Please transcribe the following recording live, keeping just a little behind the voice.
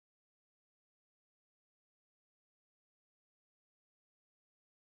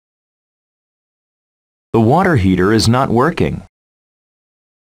The water heater is not working.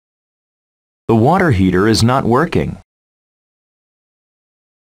 The water heater is not working.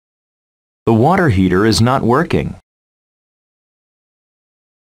 The water heater is not working.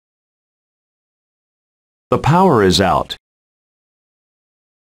 The power is out.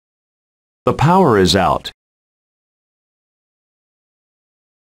 The power is out.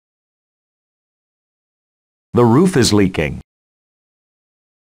 The roof is leaking.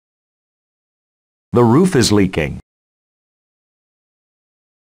 The roof is leaking.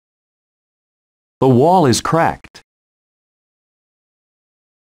 The wall is cracked.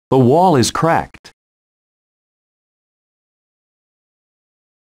 The wall is cracked.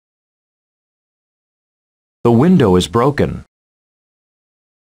 The window is broken.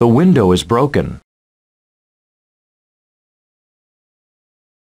 The window is broken.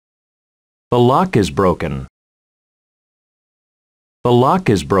 The lock is broken. The lock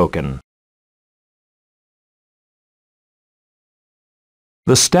is broken.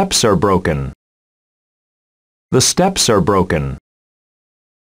 The steps are broken. The steps are broken.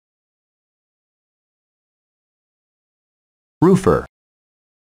 Roofer.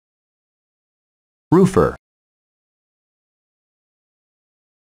 Roofer.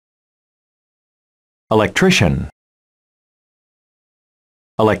 Electrician.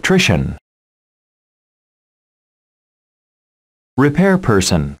 Electrician. Repair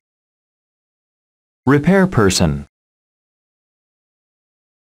person. Repair person.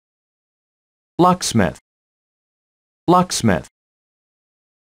 Locksmith. Locksmith.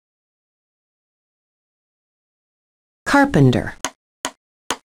 Carpenter.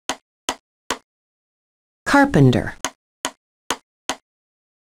 Carpenter.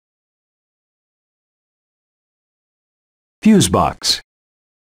 Fuse box.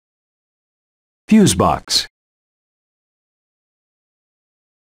 Fuse box.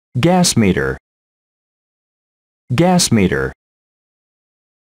 Gas meter. Gas meter.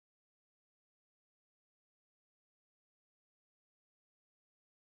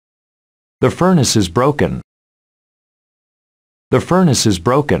 The furnace is broken. The furnace is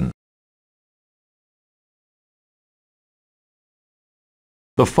broken.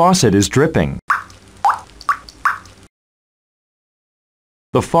 The faucet is dripping.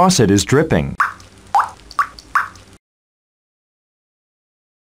 The faucet is dripping.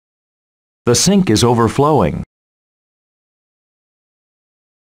 The sink is overflowing.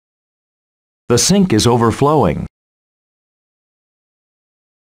 The sink is overflowing.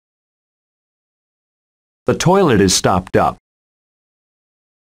 The toilet is stopped up.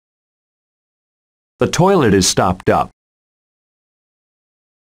 The toilet is stopped up.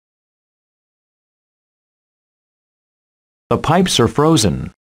 The pipes are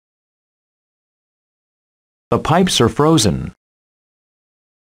frozen. The pipes are frozen.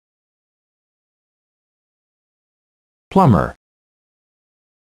 Plumber.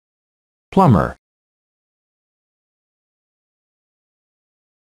 Plumber.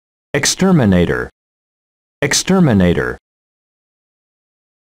 Exterminator. Exterminator.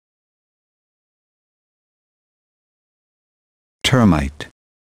 Termite.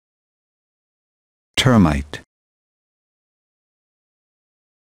 Termite.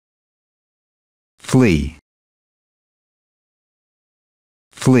 Flea.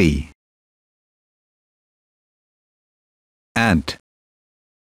 Flea. Ant.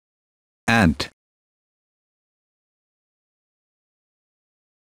 Ant.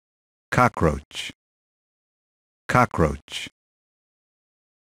 Cockroach. Cockroach.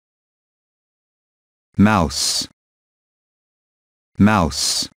 Mouse.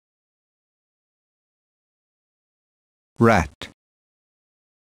 Mouse. Rat.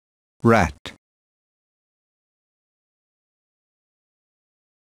 Rat.